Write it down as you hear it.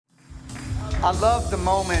I love the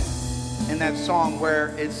moment in that song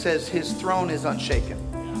where it says his throne is unshaken.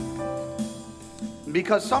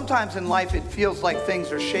 Because sometimes in life it feels like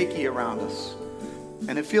things are shaky around us.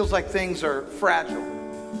 And it feels like things are fragile.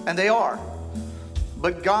 And they are.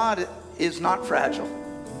 But God is not fragile.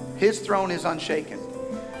 His throne is unshaken.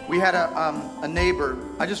 We had a neighbor.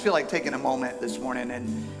 I just feel like taking a moment this morning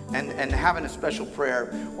and having a special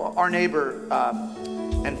prayer. Well, our neighbor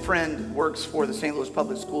and friend works for the St. Louis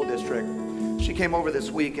Public School District. She came over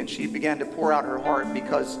this week and she began to pour out her heart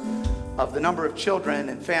because of the number of children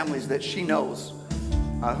and families that she knows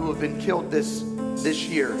who have been killed this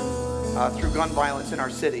year through gun violence in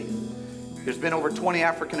our city. There's been over 20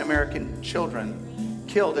 African American children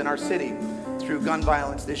killed in our city through gun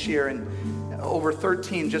violence this year, and over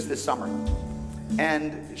 13 just this summer.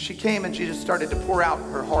 And she came and she just started to pour out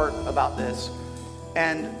her heart about this.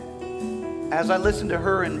 And as I listened to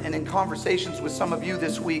her and in conversations with some of you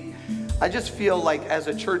this week, I just feel like as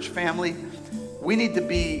a church family, we need to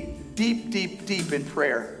be deep, deep, deep in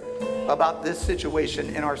prayer about this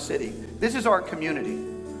situation in our city. This is our community.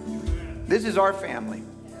 This is our family.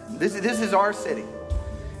 This is our city.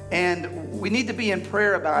 And we need to be in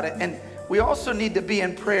prayer about it. And we also need to be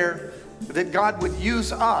in prayer that God would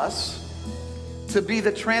use us to be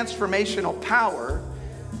the transformational power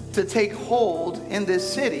to take hold in this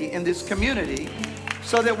city, in this community,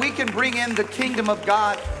 so that we can bring in the kingdom of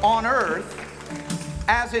God on earth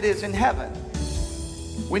as it is in heaven.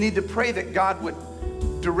 We need to pray that God would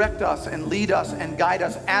direct us and lead us and guide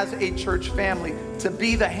us as a church family to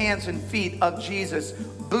be the hands and feet of Jesus,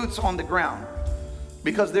 boots on the ground.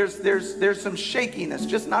 Because there's some shakiness,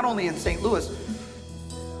 just not only in St. Louis,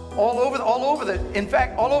 all over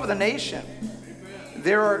the nation.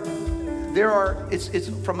 There are. It's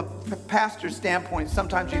from a pastor's standpoint.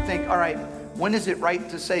 Sometimes you think, all right, when is it right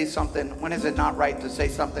to say something? When is it not right to say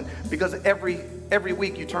something? Because every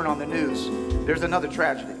week you turn on the news, there's another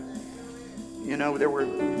tragedy. You know, there were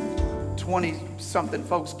 20-something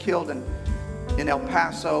folks killed in El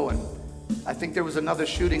Paso, and I think there was another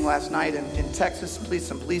shooting last night in Texas.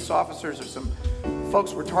 Some police officers or some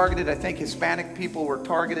folks were targeted. I think Hispanic people were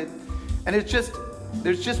targeted. And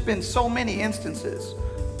there's just been so many instances.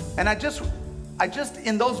 And I just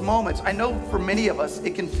in those moments, I know for many of us,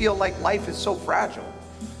 it can feel like life is so fragile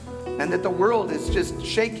and that the world is just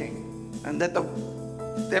shaking and that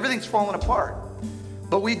everything's falling apart.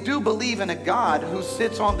 But we do believe in a God who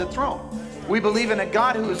sits on the throne. We believe in a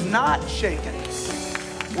God who is not shaken.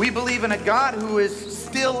 We believe in a God who is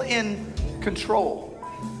still in control.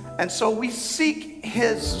 And so we seek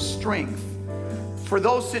his strength for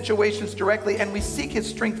those situations directly, and we seek his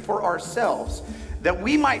strength for ourselves, that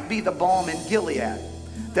we might be the balm in Gilead,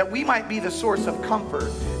 that we might be the source of comfort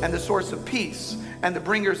and the source of peace and the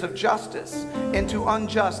bringers of justice into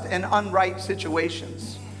unjust and unright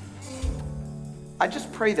situations. I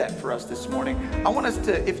just pray that for us this morning. I want us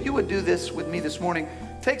to, if you would do this with me this morning,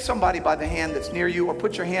 take somebody by the hand that's near you or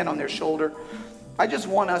put your hand on their shoulder. I just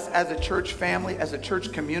want us as a church family, as a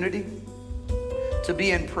church community, to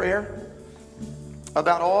be in prayer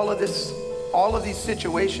about all of these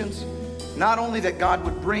situations. Not only that God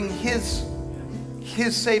would bring his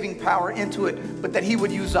saving power into it, but that he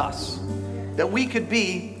would use us, that we could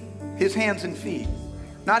be his hands and feet.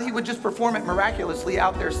 Not he would just perform it miraculously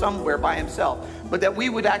out there somewhere by himself, but that we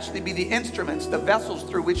would actually be the instruments, the vessels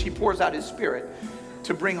through which he pours out his spirit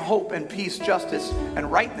to bring hope and peace, justice, and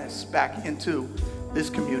rightness back into this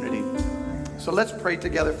community. So let's pray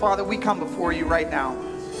together. Father, we come before you right now.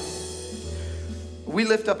 We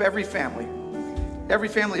lift up every family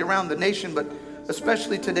around the nation, but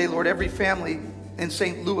especially today, Lord, every family in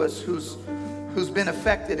St. Louis who's been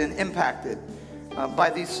affected and impacted by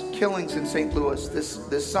these killings in St. Louis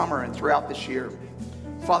this summer and throughout this year.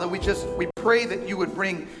 Father, we pray that you would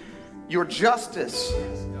bring your justice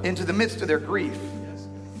into the midst of their grief.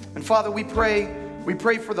 And Father, we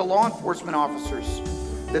pray for the law enforcement officers,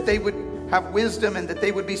 that they would have wisdom and that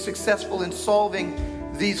they would be successful in solving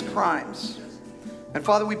these crimes. And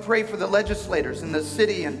Father, we pray for the legislators in the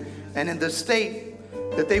city and in the state,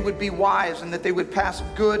 that they would be wise and that they would pass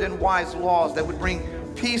good and wise laws that would bring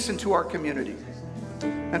peace into our community.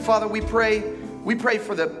 And Father, we pray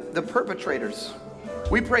for the perpetrators.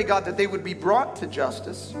 We pray, God, that they would be brought to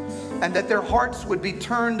justice and that their hearts would be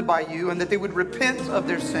turned by you and that they would repent of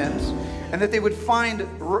their sins and that they would find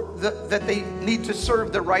that they need to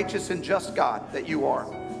serve the righteous and just God that you are.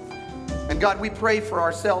 And God, we pray for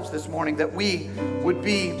ourselves this morning that we would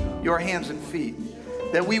be your hands and feet,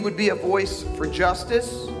 that we would be a voice for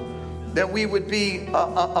justice, that we would be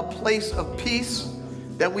a place of peace,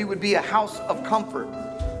 that we would be a house of comfort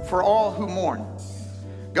for all who mourn.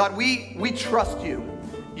 God, we trust you.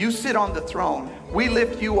 You sit on the throne. We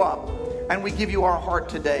lift you up and we give you our heart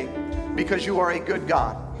today because you are a good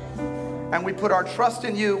God. And we put our trust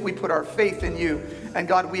in you. We put our faith in you. And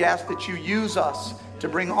God, we ask that you use us to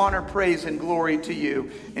bring honor, praise, and glory to you.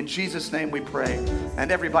 In Jesus' name we pray. And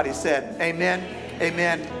everybody said, amen,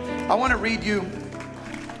 amen. I want to read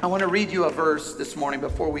you a verse this morning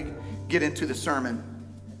before we get into the sermon.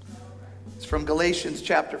 It's from Galatians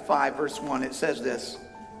chapter 5, verse 1. It says this.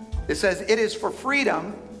 It says, it is for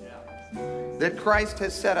freedom that Christ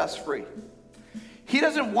has set us free. He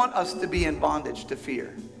doesn't want us to be in bondage to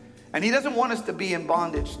fear. And he doesn't want us to be in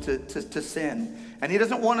bondage to sin. And he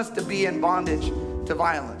doesn't want us to be in bondage to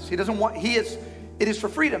violence. It is for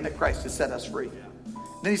freedom that Christ has set us free.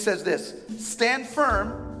 Then he says this, stand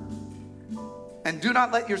firm and do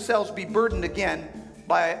not let yourselves be burdened again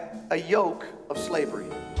by a yoke of slavery.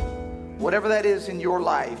 Whatever that is in your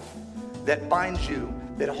life that binds you,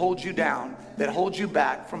 that holds you down, that holds you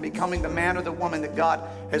back from becoming the man or the woman that God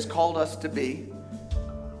has called us to be,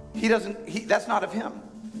 that's not of him.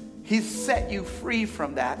 He's set you free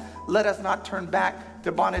from that. Let us not turn back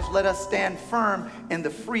to bondage. Let us stand firm in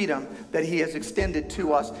the freedom that he has extended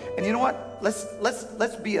to us. And you know what?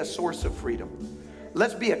 Let's be a source of freedom.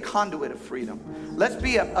 Let's be a conduit of freedom. Let's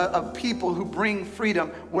be a people who bring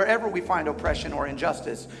freedom wherever we find oppression or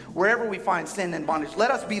injustice, wherever we find sin and bondage. Let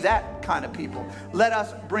us be that kind of people. Let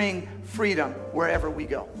us bring freedom wherever we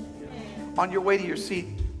go. On your way to your seat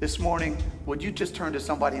this morning, would you just turn to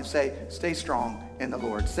somebody and say, stay strong in the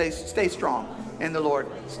Lord. Stay strong in the Lord.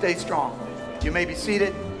 Stay strong. You may be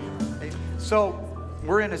seated. So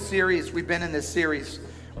we're in a series. We've been in this series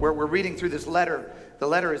where we're reading through this letter. The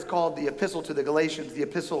letter is called the Epistle to the Galatians. The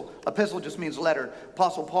epistle just means letter.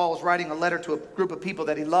 Apostle Paul is writing a letter to a group of people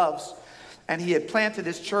that he loves. And he had planted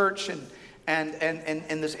this church and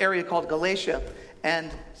in this area called Galatia. And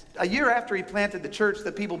a year after he planted the church,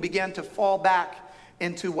 the people began to fall back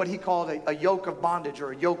into what he called a yoke of bondage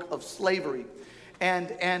or a yoke of slavery. And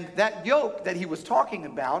that yoke that he was talking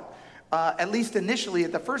about, at least initially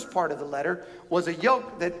at the first part of the letter, was a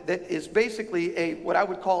yoke that is basically what I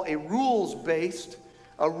would call a rules-based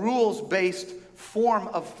form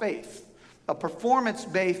of faith, a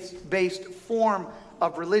performance-based form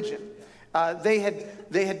of religion. They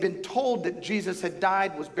had been told that Jesus had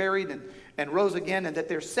died, was buried, and rose again, and that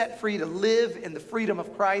they're set free to live in the freedom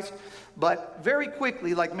of Christ. But very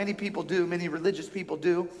quickly, like many people do, many religious people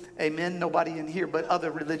do, amen, nobody in here but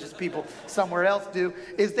other religious people somewhere else do,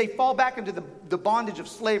 is they fall back into the bondage of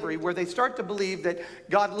slavery, where they start to believe that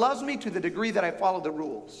God loves me to the degree that I follow the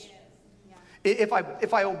rules. If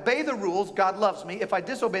I obey the rules, God loves me. If I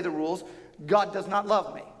disobey the rules, God does not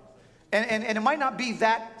love me. And it might not be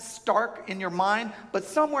that stark in your mind, but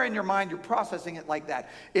somewhere in your mind you're processing it like that.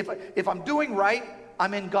 If I'm doing right,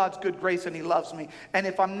 I'm in God's good grace and he loves me. And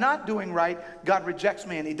if I'm not doing right, God rejects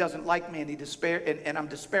me and he doesn't like me and I'm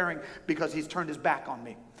despairing because he's turned his back on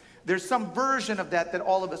me. There's some version of that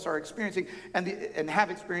all of us are experiencing and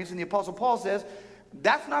have experienced. And the Apostle Paul says,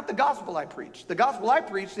 that's not the gospel I preach. The gospel I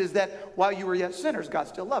preached is that while you were yet sinners, God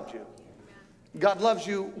still loved you. God loves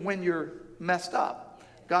you when you're messed up.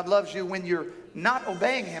 God loves you when you're not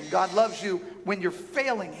obeying him. God loves you when you're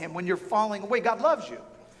failing him, when you're falling away. God loves you.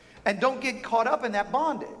 And don't get caught up in that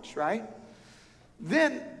bondage, right?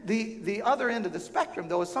 Then the other end of the spectrum,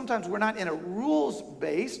 though, is sometimes we're not in a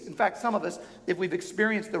rules-based. In fact, some of us, if we've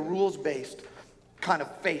experienced the rules-based kind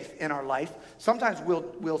of faith in our life, sometimes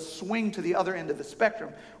we'll swing to the other end of the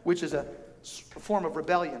spectrum, which is a form of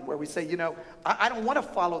rebellion, where we say, you know, I don't want to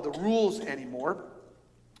follow the rules anymore.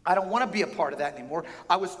 I don't want to be a part of that anymore.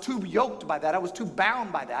 I was too yoked by that. I was too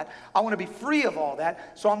bound by that. I want to be free of all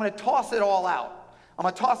that. So I'm going to toss it all out. I'm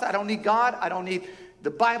going to toss it. I don't need God. I don't need the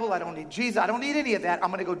Bible. I don't need Jesus. I don't need any of that. I'm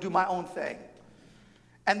going to go do my own thing.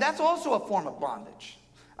 And that's also a form of bondage.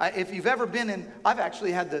 If you've ever been in, I've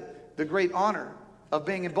actually had the great honor of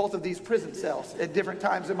being in both of these prison cells at different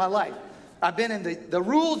times in my life. I've been in the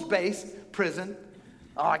rules-based prison.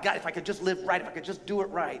 Oh, if I could just live right, if I could just do it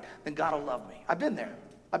right, then God will love me. I've been there.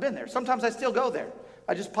 Sometimes I still go there.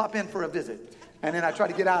 I just pop in for a visit, and then I try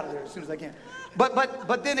to get out of there as soon as I can.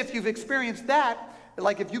 But then if you've experienced that,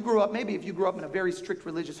 like if you grew up in a very strict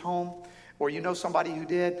religious home, or you know somebody who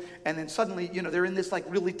did, and then suddenly, you know, they're in this like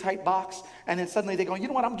really tight box, and then suddenly they go, you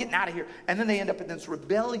know what, I'm getting out of here. And then they end up in this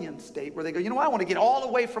rebellion state where they go, you know what, I want to get all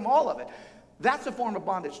away from all of it. That's a form of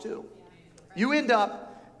bondage too. You end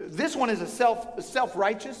up, this one is a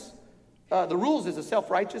self-righteous, the rules is a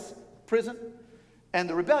self-righteous prison, and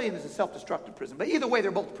the rebellion is a self-destructive prison. But either way, they're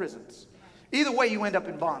both prisons. Either way, you end up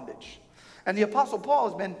in bondage. And the Apostle Paul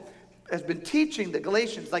has been has been teaching the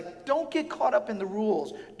Galatians, like, don't get caught up in the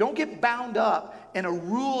rules. Don't get bound up in a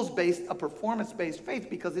rules-based, a performance-based faith,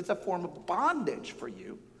 because it's a form of bondage for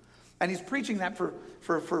you. And he's preaching that for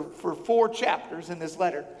 4 chapters in this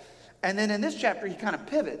letter. And then in this chapter, he kind of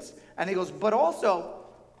pivots, and he goes, but also,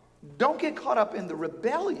 don't get caught up in the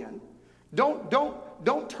rebellion.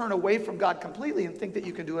 Don't turn away from God completely and think that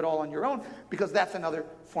you can do it all on your own, because that's another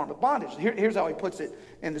form of bondage. Here's how he puts it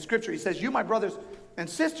in the scripture. He says, you, my brothers and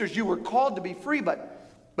sisters, you were called to be free,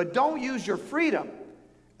 but don't use your freedom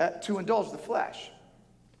to indulge the flesh.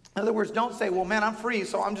 In other words, don't say, well, man, I'm free,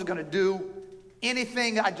 so I'm just going to do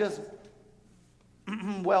anything I just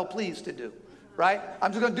well pleased to do, right?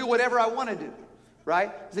 I'm just going to do whatever I want to do, right?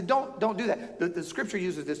 He said, don't do that. The scripture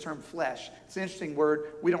uses this term flesh. It's an interesting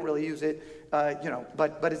word. We don't really use it,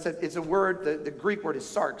 but it's a word, the Greek word is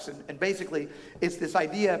sarx, and basically it's this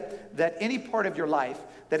idea that any part of your life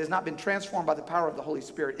that has not been transformed by the power of the Holy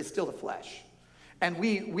Spirit is still the flesh. And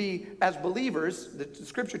we as believers, the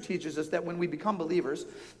scripture teaches us that when we become believers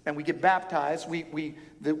and we get baptized, we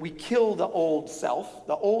kill the old self.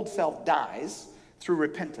 The old self dies through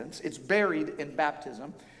repentance. It's buried in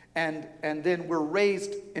baptism. And then we're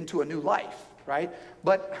raised into a new life, right?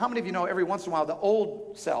 But how many of you know every once in a while the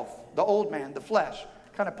old self, the old man, the flesh,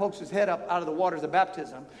 kind of pokes his head up out of the waters of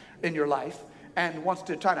baptism in your life and wants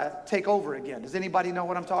to try to take over again? Does anybody know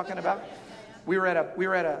what I'm talking about? We were at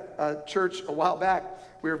a church a while back.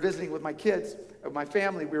 We were visiting with my kids, my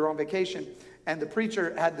family. We were on vacation, and the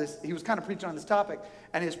preacher had this. He was kind of preaching on this topic,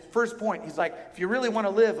 and his first point, he's like, if you really want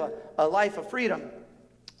to live a life of freedom,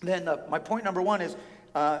 then my point number 1 is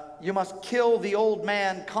you must kill the old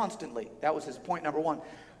man constantly. That was his point number 1.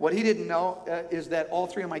 What he didn't know is that all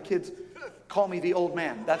 3 of my kids call me the old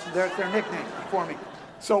man. That's their nickname for me.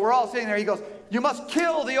 So we're all sitting there. He goes, you must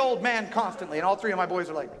kill the old man constantly. And all 3 of my boys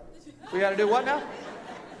are like, we got to do what now?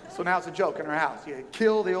 So now it's a joke in our house. You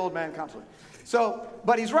kill the old man constantly. So,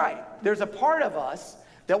 but he's right. There's a part of us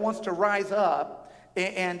that wants to rise up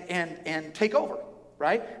and take over,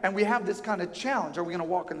 right? And we have this kind of challenge. Are we going to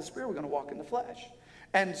walk in the Spirit? Or are we going to walk in the flesh?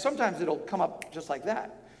 And sometimes it'll come up just like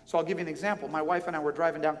that. So I'll give you an example. My wife and I were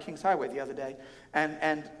driving down Kings Highway the other day,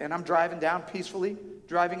 and I'm driving down peacefully,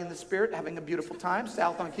 driving in the Spirit, having a beautiful time,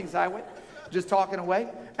 south on Kings Highway, just talking away.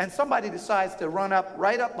 And somebody decides to run up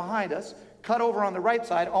right up behind us, cut over on the right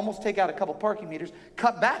side, almost take out a couple parking meters,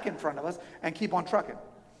 cut back in front of us, and keep on trucking.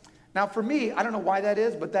 Now for me, I don't know why that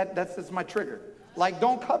is, but that's my trigger. Like,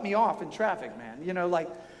 don't cut me off in traffic, man. You know, like,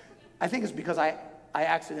 I think it's because I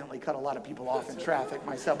accidentally cut a lot of people off in traffic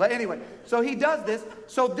myself. But anyway, so he does this.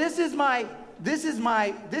 So this is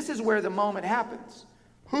where the moment happens.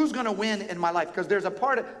 Who's going to win in my life? Because there's a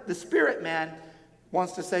part of the Spirit man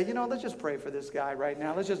wants to say, let's just pray for this guy right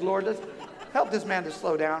now. Let's help this man to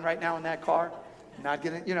slow down right now in that car. Not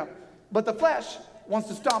getting, But the flesh wants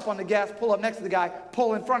to stomp on the gas, pull up next to the guy,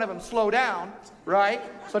 pull in front of him, slow down, right?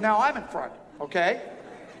 So now I'm in front, okay?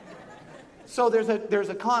 So there's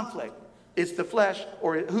a conflict. It's the flesh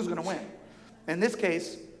or who's going to win. In this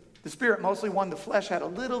case, the Spirit mostly won. The flesh had a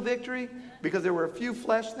little victory because there were a few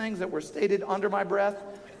flesh things that were stated under my breath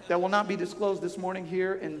that will not be disclosed this morning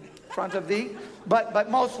here in front of thee. But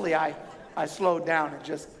mostly I slowed down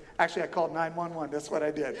and I called 911. That's what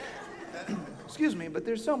I did. Excuse me, but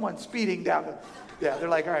there's someone speeding down yeah, they're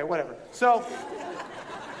like, all right, whatever. So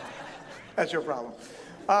that's your problem.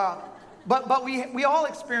 But we all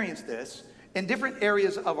experience this in different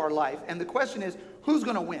areas of our life. And the question is, who's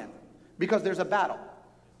going to win? Because there's a battle.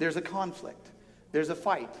 There's a conflict. There's a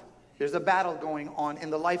fight. There's a battle going on in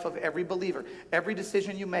the life of every believer. Every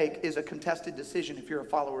decision you make is a contested decision if you're a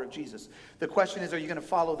follower of Jesus. The question is, are you going to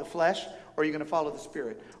follow the flesh or are you going to follow the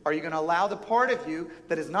Spirit? Are you going to allow the part of you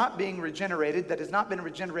that is not being regenerated, that has not been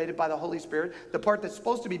regenerated by the Holy Spirit, the part that's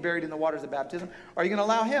supposed to be buried in the waters of baptism, are you going to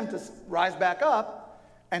allow him to rise back up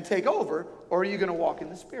and take over, or are you going to walk in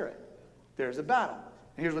the Spirit? There's a battle.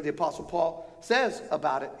 And here's what the Apostle Paul says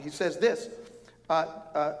about it. He says this,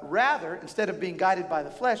 rather, instead of being guided by the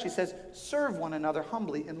flesh, he says, serve one another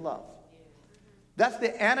humbly in love. That's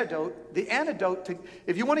the antidote. The antidote to,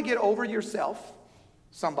 if you want to get over yourself,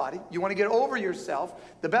 you want to get over yourself,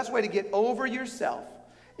 the best way to get over yourself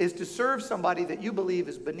is to serve somebody that you believe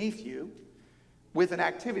is beneath you with an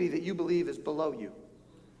activity that you believe is below you.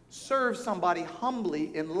 Serve somebody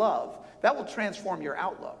humbly in love. That will transform your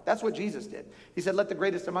outlook. That's what Jesus did. He said, let the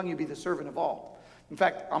greatest among you be the servant of all. In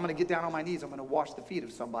fact, I'm going to get down on my knees. I'm going to wash the feet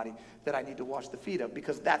of somebody that I need to wash the feet of,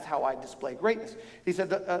 because that's how I display greatness. He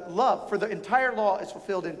said, love, for the entire law is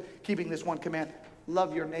fulfilled in keeping this one command.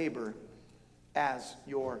 Love your neighbor as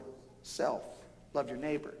yourself. Love your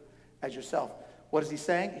neighbor as yourself. What is he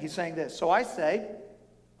saying? He's saying this. So I say,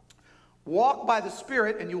 Walk by the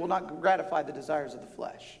Spirit, and you will not gratify the desires of the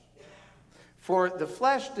flesh. For the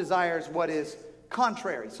flesh desires what is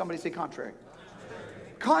contrary. Somebody say contrary.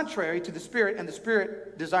 Contrary to the Spirit, and the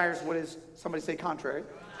Spirit desires what is, somebody say contrary.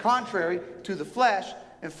 Contrary to the flesh.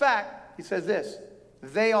 In fact, he says this,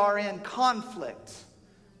 they are in conflict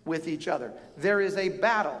with each other. There is a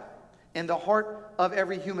battle in the heart of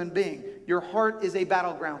every human being. Your heart is a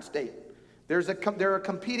battleground state. There are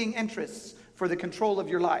competing interests for the control of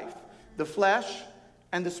your life. The flesh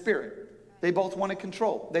and the Spirit. They both want to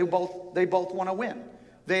control. They both want to win.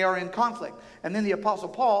 They are in conflict. And then the Apostle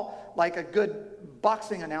Paul, like a good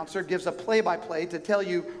boxing announcer, gives a play-by-play to tell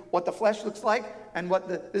you what the flesh looks like and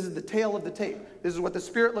this is the tail of the tape. This is what the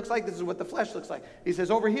Spirit looks like. This is what the flesh looks like. He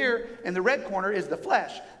says over here in the red corner is the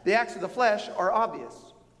flesh. The acts of the flesh are obvious.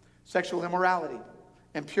 Sexual immorality,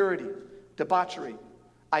 impurity, debauchery,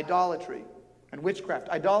 idolatry, and witchcraft.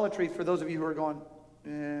 Idolatry, for those of you who are going,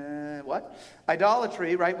 what?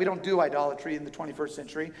 Idolatry, right? We don't do idolatry in the 21st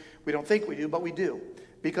century. We don't think we do, but we do.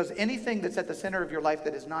 Because anything that's at the center of your life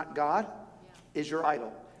that is not God is your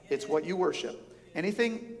idol. It's what you worship.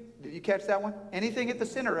 Anything, did you catch that one? Anything at the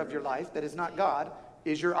center of your life that is not God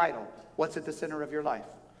is your idol. What's at the center of your life?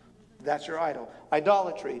 That's your idol.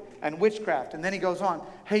 Idolatry and witchcraft. And then he goes on.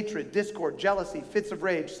 Hatred, discord, jealousy, fits of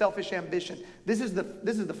rage, selfish ambition. This is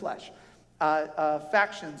the flesh.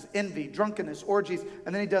 Factions, envy, drunkenness, orgies,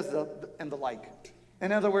 and then he does the like.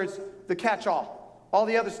 In other words, the catch-all. All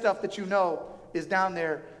the other stuff that you know is down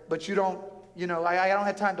there, but you don't, I don't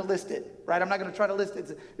have time to list it, right? I'm not going to try to list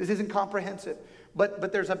it. This isn't comprehensive.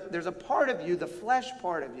 But there's a part of you, the flesh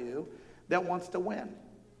part of you, that wants to win,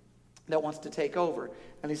 that wants to take over.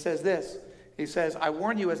 And he says this. He says, I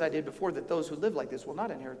warn you as I did before that those who live like this will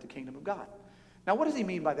not inherit the kingdom of God. Now, what does he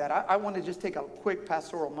mean by that? I want to just take a quick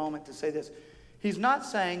pastoral moment to say this. He's not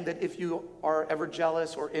saying that if you are ever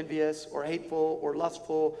jealous or envious or hateful or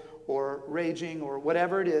lustful or raging or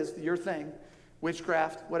whatever it is, your thing,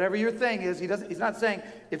 witchcraft, whatever your thing is, he's not saying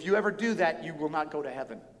if you ever do that, you will not go to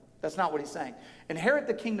heaven. That's not what he's saying. Inherit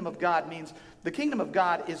the kingdom of God means the kingdom of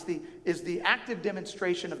God is the active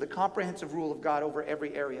demonstration of the comprehensive rule of God over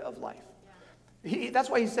every area of life. That's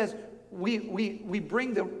why he says, we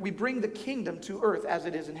bring the kingdom to earth as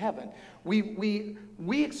it is in heaven. We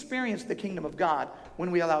experience the kingdom of God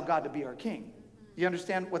when we allow God to be our king. You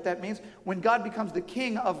understand what that means? When God becomes the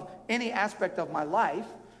king of any aspect of my life,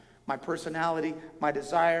 my personality, my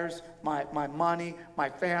desires, my money, my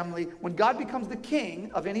family, when God becomes the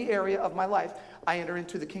king of any area of my life, I enter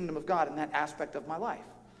into the kingdom of God in that aspect of my life.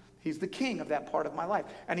 He's the king of that part of my life.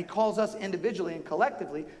 And he calls us individually and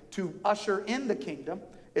collectively to usher in the kingdom.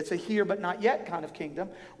 It's a here but not yet kind of kingdom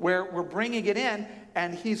where we're bringing it in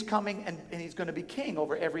and he's coming and he's going to be king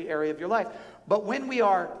over every area of your life. But when we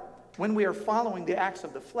are following the acts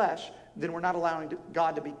of the flesh, then we're not allowing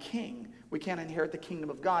God to be king. We can't inherit the kingdom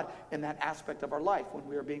of God in that aspect of our life when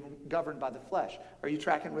we are being governed by the flesh. Are you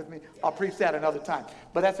tracking with me? I'll preach that another time.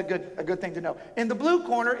 But that's a good thing to know. In the blue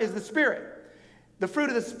corner is the Spirit. The fruit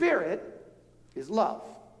of the Spirit is love.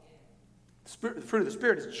 The fruit of the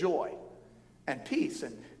Spirit is joy and peace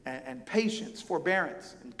and patience,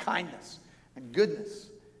 forbearance and kindness and goodness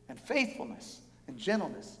and faithfulness and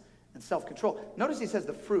gentleness and self-control. Notice he says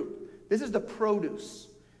the fruit. This is the produce.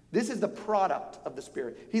 This is the product of the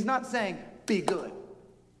Spirit. He's not saying be good,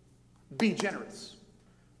 be generous.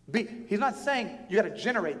 He's not saying you got to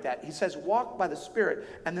generate that. He says walk by the Spirit,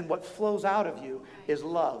 and then what flows out of you is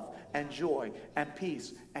love and joy and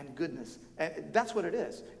peace and goodness. And that's what it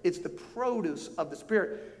is. It's the produce of the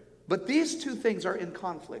Spirit. But these two things are in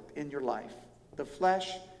conflict in your life, the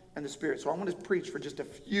flesh and the Spirit. So I want to preach for just a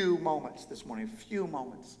few moments this morning, a few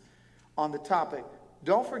moments on the topic.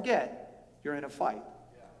 Don't forget you're in a fight.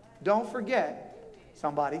 Don't forget,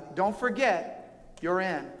 somebody, don't forget you're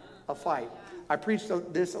in a fight. I preached a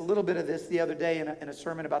little bit of this the other day in a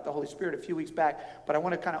sermon about the Holy Spirit a few weeks back, but I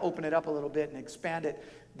want to kind of open it up a little bit and expand it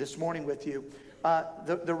this morning with you.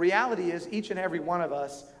 The reality is each and every one of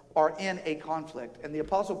us are in a conflict. And the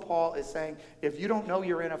Apostle Paul is saying, if you don't know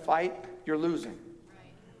you're in a fight, you're losing.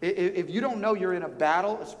 Right. If you don't know you're in a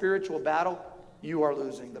battle, a spiritual battle, you are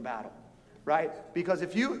losing the battle. Right? Because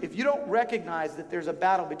if you don't recognize that there's a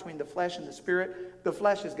battle between the flesh and the Spirit, the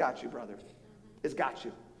flesh has got you, brother. It's got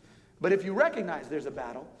you. But if you recognize there's a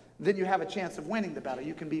battle, then you have a chance of winning the battle.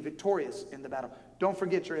 You can be victorious in the battle. Don't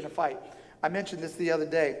forget you're in a fight. I mentioned this the other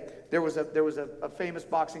day. There was a famous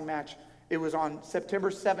boxing match. It was on September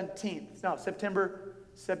 17th,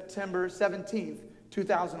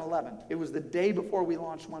 2011. It was the day before we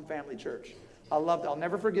launched One Family Church. I'll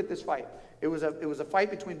never forget this fight. It was a fight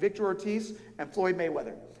between Victor Ortiz and Floyd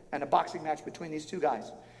Mayweather, and a boxing match between these two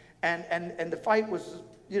guys. And the fight was,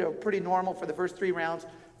 pretty normal for the first 3 rounds.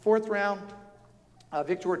 4th round,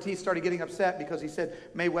 Victor Ortiz started getting upset because he said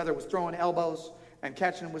Mayweather was throwing elbows and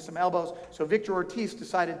catching him with some elbows. So Victor Ortiz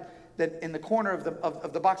decided that in the corner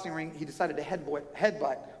of the boxing ring, he decided to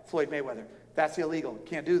headbutt Floyd Mayweather. That's illegal.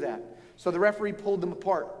 Can't do that. So the referee pulled them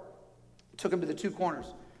apart, took them to the 2 corners,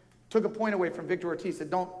 took a point away from Victor Ortiz, said,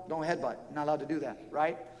 don't headbutt. You're not allowed to do that,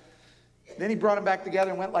 right? Then he brought them back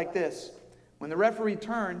together and went like this. When the referee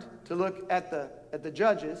turned to look at the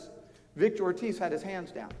judges, Victor Ortiz had his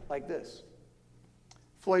hands down like this.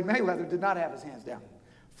 Floyd Mayweather did not have his hands down.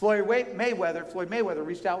 Floyd Mayweather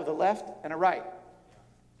reached out with a left and a right.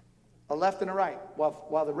 A left and a right,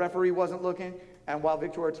 while the referee wasn't looking and while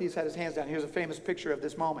Victor Ortiz had his hands down. Here's a famous picture of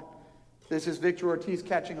this moment. This is Victor Ortiz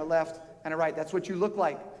catching a left and a right. That's what you look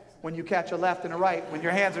like when you catch a left and a right when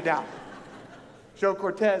your hands are down. Joe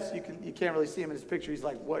Cortez, you can't really see him in his picture. He's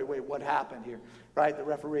like, wait, what happened here? Right, the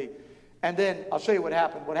referee. And then I'll show you what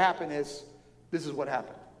happened. What happened is, this is what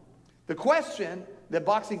happened. The question that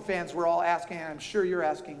boxing fans were all asking, and I'm sure you're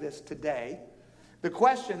asking this today, the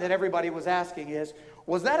question that everybody was asking is,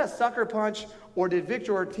 was that a sucker punch, or did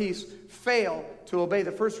Victor Ortiz fail to obey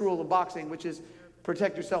the first rule of boxing, which is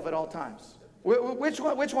protect yourself at all times? Which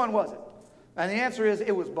one was it? And the answer is,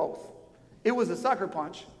 it was both. It was a sucker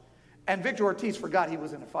punch, and Victor Ortiz forgot he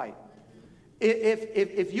was in a fight.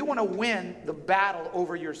 If you want to win the battle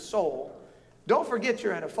over your soul, don't forget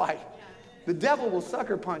you're in a fight. The devil will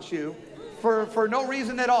sucker punch you for no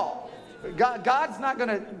reason at all. God's not going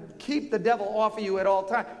to keep the devil off of you at all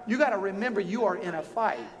times. You got to remember you are in a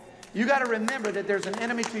fight. You got to remember that there's an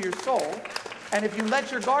enemy to your soul, and if you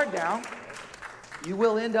let your guard down, you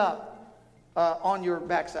will end up on your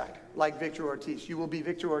backside like Victor Ortiz. You will be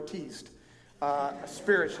Victor Ortized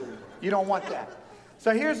spiritually. You don't want that.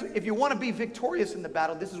 So if you want to be victorious in the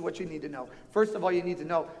battle, this is what you need to know. First of all, you need to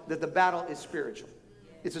know that the battle is spiritual.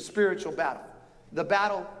 It's a spiritual battle. The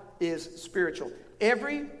battle is spiritual.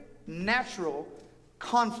 Every natural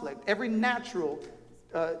conflict, every natural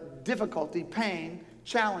difficulty, pain,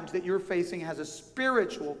 challenge that you're facing has a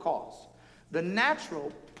spiritual cause. The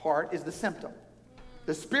natural part is the symptom.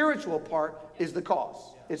 The spiritual part is the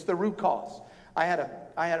cause. It's the root cause.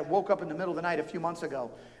 I woke up in the middle of the night a few months ago.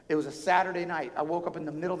 It was a Saturday night. I woke up in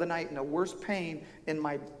the middle of the night in the worst pain in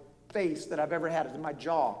my face that I've ever had. It was in my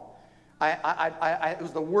jaw. It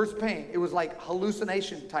was the worst pain. It was like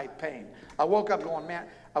hallucination type pain. I woke up going, man.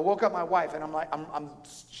 I woke up my wife and I'm like,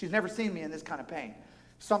 she's never seen me in this kind of pain.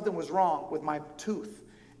 Something was wrong with my tooth.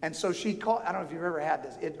 And so she called, I don't know if you've ever had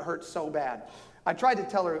this. It hurt so bad. I tried to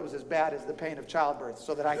tell her it was as bad as the pain of childbirth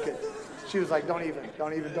so that I could, she was like, don't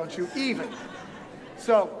you even.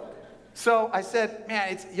 So I said,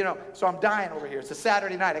 man, so I'm dying over here. It's a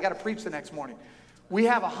Saturday night. I got to preach the next morning. We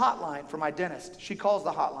have a hotline for my dentist. She calls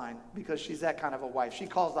the hotline because she's that kind of a wife. She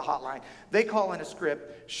calls the hotline. They call in a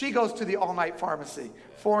script. She goes to the all-night pharmacy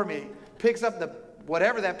for me, picks up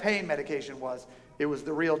whatever that pain medication was. It was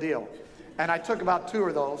the real deal. And I took about 2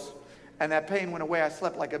 of those, and that pain went away. I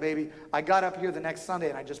slept like a baby. I got up here the next Sunday,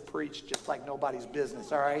 and I just preached just like nobody's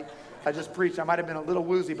business, all right? I just preached. I might have been a little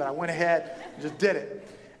woozy, but I went ahead and just did it.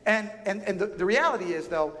 And the reality is,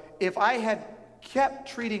 though, if I had kept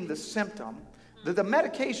treating the symptom, the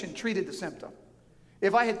medication treated the symptom.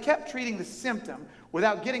 If I had kept treating the symptom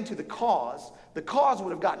without getting to the cause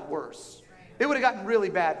would have gotten worse. It would have gotten really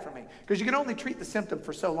bad for me because you can only treat the symptom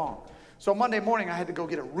for so long. So Monday morning, I had to go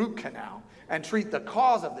get a root canal and treat the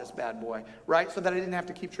cause of this bad boy, right? So that I didn't have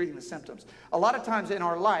to keep treating the symptoms. A lot of times in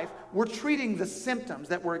our life, we're treating the symptoms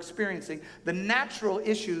that we're experiencing, the natural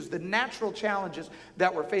issues, the natural challenges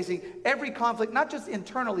that we're facing. Every conflict, not just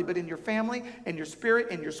internally, but in your family, in your spirit,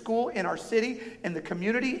 in your school, in our city, in the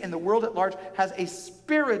community, in the world at large, has a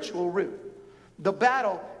spiritual root. The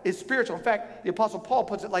battle is spiritual. In fact, the Apostle Paul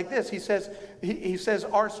puts it like this. He says,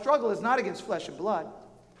 our struggle is not against flesh and blood.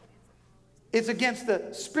 It's against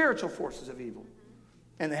the spiritual forces of evil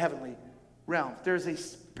in the heavenly realm. There's a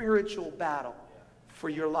spiritual battle for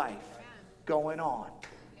your life going on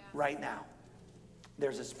right now.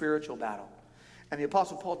 There's a spiritual battle. And the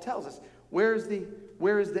Apostle Paul tells us, where is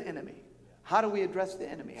the enemy? How do we address the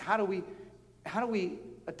enemy? How do we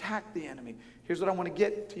attack the enemy? Here's what I want to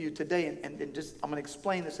get to you today, and just I'm going to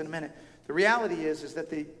explain this in a minute. The reality is that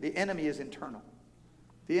the enemy is internal.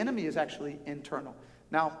 The enemy is actually internal.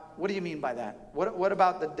 Now, what do you mean by that? What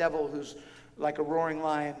about the devil who's like a roaring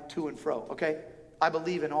lion to and fro? Okay, I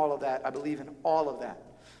believe in all of that. I believe in all of that.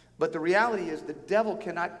 But the reality is the devil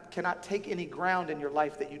cannot take any ground in your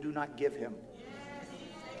life that you do not give him.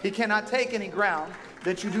 He cannot take any ground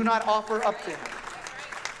that you do not offer up to him.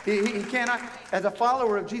 He cannot, as a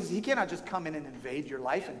follower of Jesus, he cannot just come in and invade your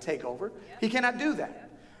life and take over. He cannot do that.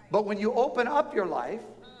 But when you open up your life,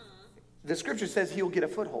 the scripture says he will get a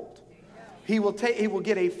foothold. He will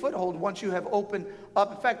get a foothold once you have opened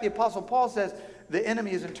up. In fact, the Apostle Paul says the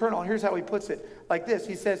enemy is internal. And here's how he puts it like this.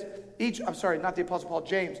 He says, not the Apostle Paul,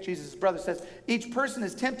 James, Jesus' brother, says, each person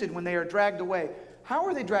is tempted when they are dragged away. How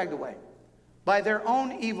are they dragged away? By their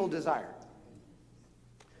own evil desire.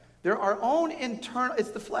 There are own internal,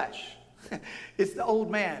 it's the flesh. It's the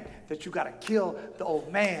old man that you got to kill the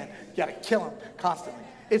old man. You got to kill him constantly.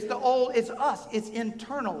 It's us. It's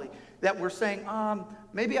internally that we're saying,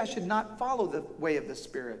 maybe I should not follow the way of the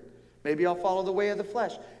Spirit. Maybe I'll follow the way of the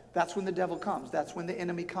flesh. That's when the devil comes. That's when the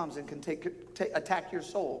enemy comes and can attack your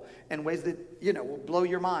soul in ways that, will blow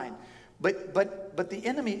your mind. But the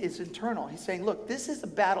enemy is internal. He's saying, look, this is a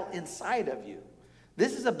battle inside of you.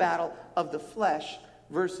 This is a battle of the flesh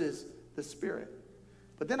versus the Spirit.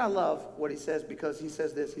 But then I love what he says, because he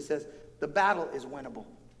says this. He says, the battle is winnable.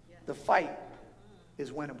 The fight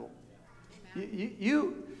is winnable.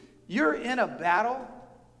 You're in a battle.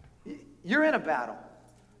 You're in a battle.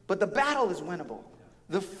 But the battle is winnable.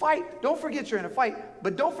 The fight, don't forget you're in a fight,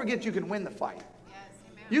 but don't forget you can win the fight.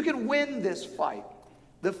 You can win this fight.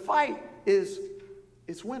 The fight is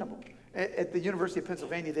winnable. At the University of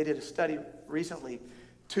Pennsylvania, they did a study recently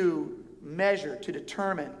to measure, to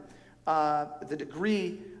determine the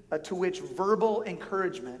degree to which verbal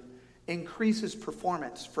encouragement increases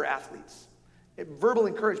performance for athletes. Verbal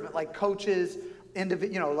encouragement, like coaches,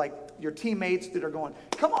 like your teammates that are going,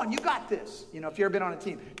 come on, you got this. If you've ever been on a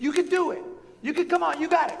team, you can do it. Come on, you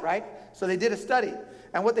got it, right? So they did a study.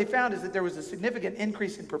 And what they found is that there was a significant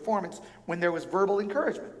increase in performance when there was verbal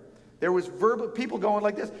encouragement. There was people going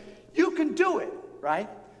like this, you can do it, right?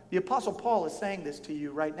 The Apostle Paul is saying this to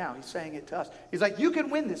you right now. He's saying it to us. He's like, you can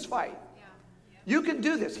win this fight. You can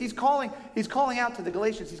do this. He's calling out to the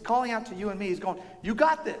Galatians. He's calling out to you and me. He's going, you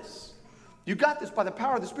got this. You got this by the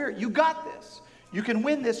power of the Spirit. You got this. You can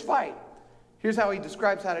win this fight. Here's how he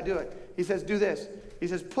describes how to do it. He says, do this. He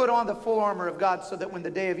says, put on the full armor of God so that when the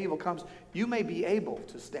day of evil comes, you may be able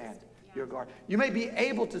to stand your guard. You may be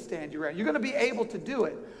able to stand your ground. You're going to be able to do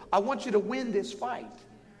it. I want you to win this fight.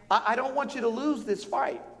 I don't want you to lose this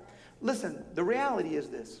fight. Listen, the reality is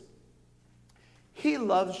this. He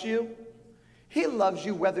loves you. He loves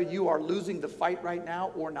you whether you are losing the fight right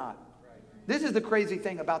now or not. This is the crazy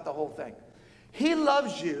thing about the whole thing. He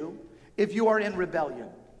loves you if you are in rebellion.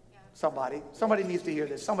 Somebody needs to hear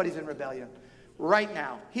this. Somebody's in rebellion right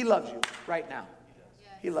now. He loves you right now.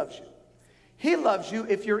 He loves you. He loves you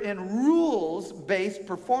if you're in rules-based,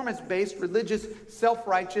 performance-based, religious,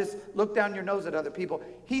 self-righteous, look down your nose at other people.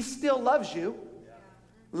 He still loves you.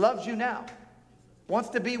 Loves you now. Wants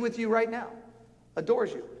to be with you right now.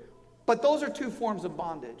 Adores you. But those are two forms of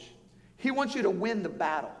bondage. He wants you to win the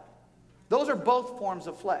battle. Those are both forms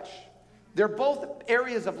of flesh. They're both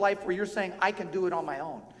areas of life where you're saying, I can do it on my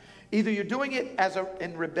own. Either you're doing it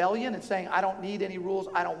in rebellion and saying, I don't need any rules,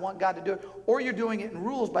 I don't want God to do it. Or you're doing it in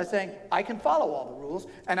rules by saying, I can follow all the rules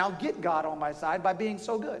and I'll get God on my side by being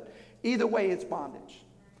so good. Either way, it's bondage.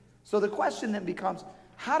 So the question then becomes,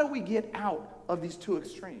 how do we get out of these two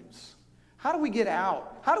extremes? How do we get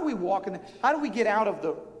out? How do we walk in? How do we get out of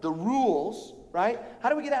the rules, right? How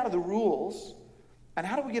do we get out of the rules? And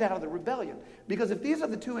how do we get out of the rebellion? Because if these are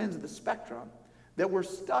the two ends of the spectrum that we're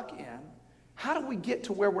stuck in, how do we get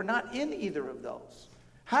to where we're not in either of those?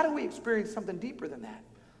 How do we experience something deeper than that?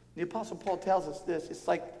 The Apostle Paul tells us this.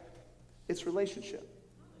 It's relationship.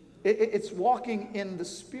 It's walking in the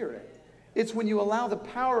Spirit. It's when you allow the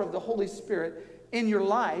power of the Holy Spirit in your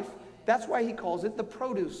life. That's why he calls it the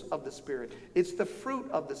produce of the Spirit. It's the fruit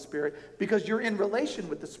of the Spirit because you're in relation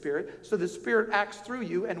with the Spirit. So the Spirit acts through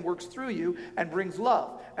you and works through you and brings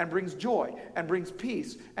love and brings joy and brings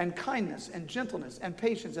peace and kindness and gentleness and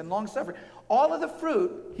patience and long-suffering. All of the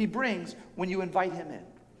fruit he brings when you invite him in.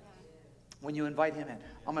 When you invite him in.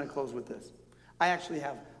 I'm going to close with this. I actually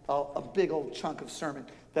have a big old chunk of sermon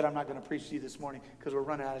that I'm not going to preach to you this morning because we're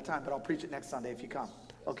running out of time, but I'll preach it next Sunday if you come.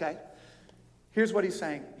 Okay? Here's what he's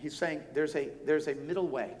saying. He's saying there's a middle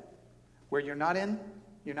way where you're not in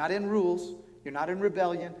rules, you're not in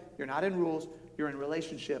rebellion, you're not in rules, you're in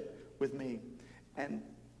relationship with me. And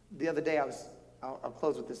the other day I'll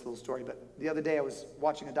close with this little story, but the other day I was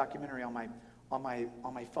watching a documentary on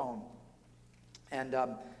my phone. And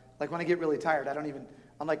like when I get really tired,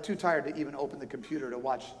 I'm like too tired to even open the computer to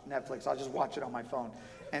watch Netflix. I'll just watch it on my phone.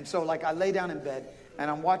 And so like I lay down in bed and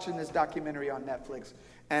I'm watching this documentary on Netflix.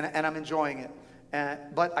 And I'm enjoying it.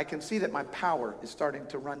 But I can see that my power is starting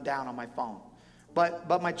to run down on my phone.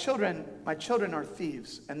 But my children are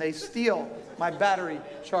thieves, and they steal my battery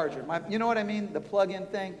charger. You know what I mean? The plug-in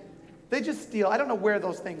thing. They just steal. I don't know where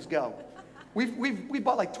those things go. We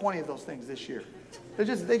bought like 20 of those things this year. They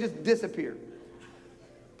just disappear.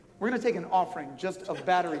 We're going to take an offering just of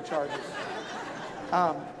battery chargers.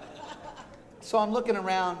 So I'm looking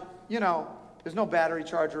around, there's no battery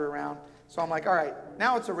charger around. So I'm like, all right,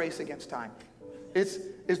 now it's a race against time. Is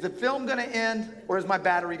the film going to end, or is my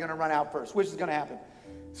battery going to run out first? Which is going to happen?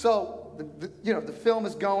 So the film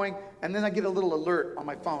is going, and then I get a little alert on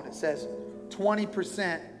my phone. It says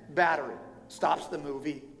 20% battery. Stops the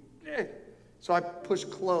movie. So I push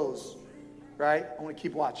close, right? I want to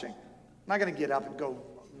keep watching. I'm not going to get up and go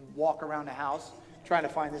walk around the house trying to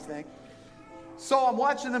find this thing. So I'm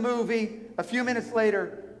watching the movie. A few minutes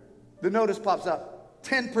later, the notice pops up.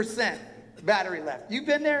 10% battery left. You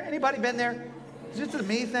been there? Anybody been there? Is this a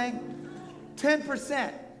me thing?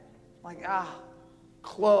 10%. Like,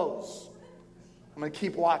 close. I'm going to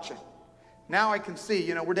keep watching. Now I can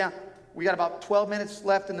see, we're down. We got about 12 minutes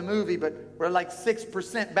left in the movie, but we're like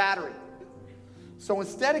 6% battery. So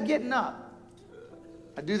instead of getting up,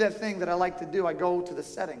 I do that thing that I like to do. I go to the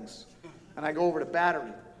settings, and I go over to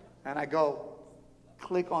battery, and I go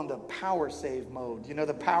click on the power save mode. You know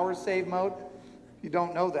the power save mode? If you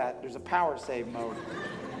don't know that, there's a power save mode.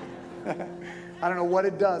 I don't know what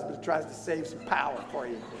it does, but it tries to save some power for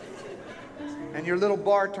you. And your little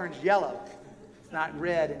bar turns yellow. It's not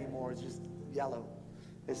red anymore, it's just yellow.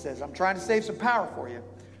 It says, I'm trying to save some power for you.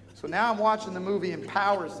 So now I'm watching the movie in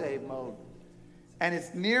power save mode. And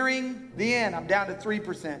it's nearing the end. I'm down to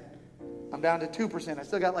 3%. I'm down to 2%. I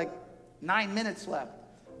still got like 9 minutes left.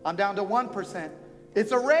 I'm down to 1%.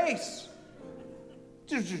 It's a race.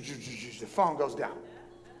 The phone goes down.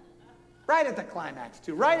 Right at the climax,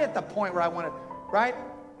 too. Right at the point where I want to, right?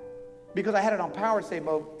 Because I had it on power save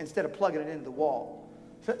mode instead of plugging it into the wall.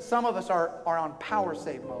 So some of us are on power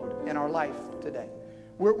save mode in our life today.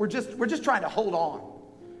 We're just trying to hold on.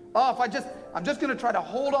 Oh, I'm just going to try to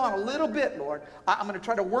hold on a little bit, Lord. I'm going to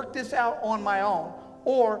try to work this out on my own,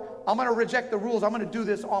 or I'm going to reject the rules. I'm going to do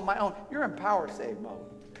this on my own. You're in power save mode.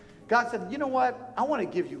 God said, you know what? I want to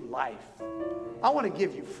give you life. I want to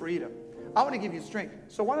give you freedom. I want to give you strength.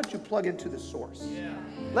 So why don't you plug into the source? Yeah.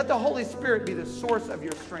 Let the Holy Spirit be the source of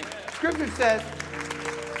your strength. Scripture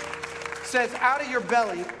says, out of your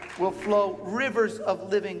belly will flow rivers of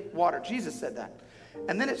living water. Jesus said that.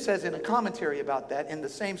 And then it says in a commentary about that, in the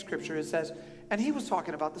same scripture, it says, and he was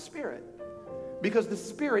talking about the Spirit. Because the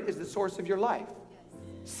Spirit is the source of your life.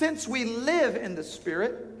 Since we live in the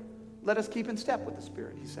Spirit, let us keep in step with the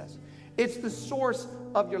Spirit, he says. It's the source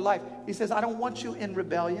of your life. He says, I don't want you in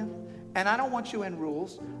rebellion, and I don't want you in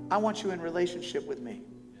rules. I want you in relationship with me.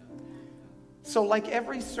 So like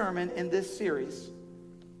every sermon in this series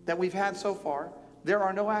that we've had so far, there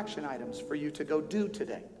are no action items for you to go do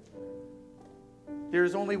today. There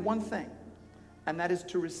is only one thing, and that is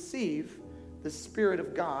to receive the Spirit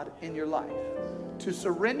of God in your life. To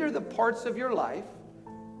surrender the parts of your life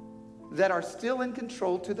that are still in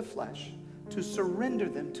control to the flesh, to surrender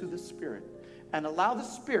them to the Spirit, and allow the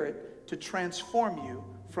Spirit to transform you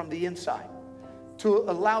from the inside. To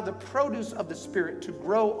allow the produce of the Spirit to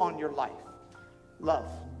grow on your life. Love,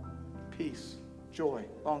 peace, joy,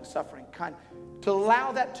 long-suffering, kindness. To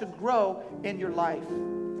allow that to grow in your life.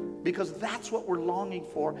 Because that's what we're longing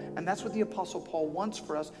for, and that's what the Apostle Paul wants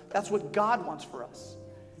for us. That's what God wants for us.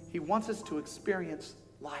 He wants us to experience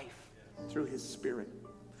life through his Spirit.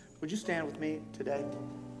 Would you stand with me today?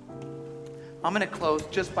 I'm going to close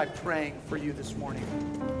just by praying for you this morning.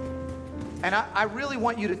 And I really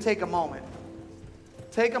want you to take a moment.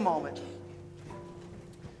 Take a moment.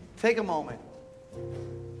 Take a moment.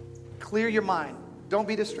 Clear your mind. Don't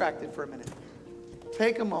be distracted for a minute.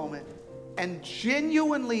 Take a moment and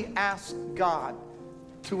genuinely ask God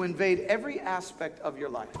to invade every aspect of your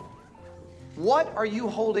life. What are you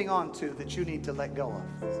holding on to that you need to let go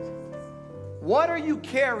of? What are you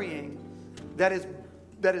carrying that is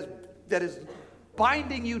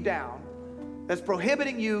binding you down, that's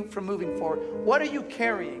prohibiting you from moving forward? What are you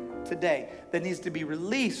carrying today that needs to be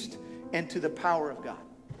released into the power of God?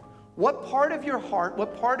 What part of your heart,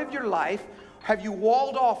 what part of your life have you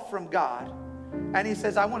walled off from God? And he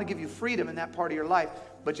says, I want to give you freedom in that part of your life,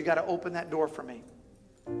 but you got to open that door for me.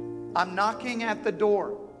 I'm knocking at the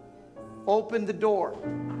door. Open the door.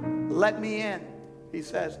 Let me in. He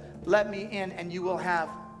says, let me in and you will have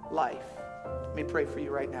life. Let me pray for you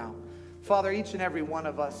right now. Father, each and every one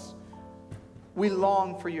of us, we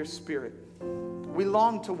long for your Spirit. We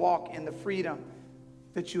long to walk in the freedom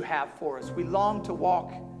that you have for us. We long to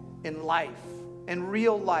walk in life, in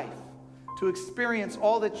real life, to experience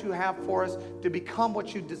all that you have for us, to become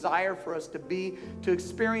what you desire for us to be, to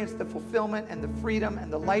experience the fulfillment and the freedom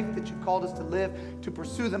and the life that you called us to live, to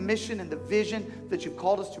pursue the mission and the vision that you've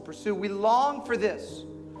called us to pursue. We long for this.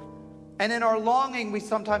 And in our longing, we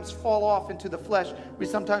sometimes fall off into the flesh. We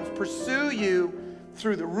sometimes pursue you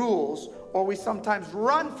through the rules, or we sometimes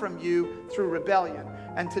run from you through rebellion.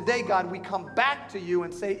 And today, God, we come back to you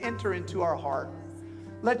and say, enter into our heart.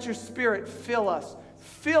 Let your Spirit fill us.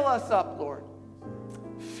 Fill us up, Lord.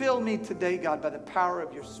 Fill me today, God, by the power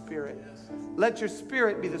of your Spirit. Let your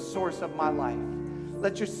Spirit be the source of my life.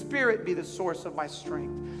 Let your Spirit be the source of my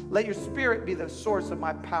strength. Let your Spirit be the source of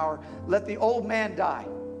my power. Let the old man die.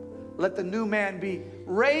 Let the new man be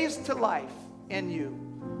raised to life in you.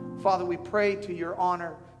 Father, we pray to your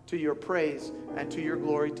honor, to your praise, and to your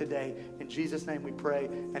glory today. In Jesus' name we pray.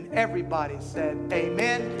 And everybody said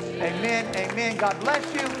amen, amen, amen. God bless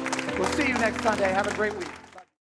you. We'll see you next Sunday. Have a great week.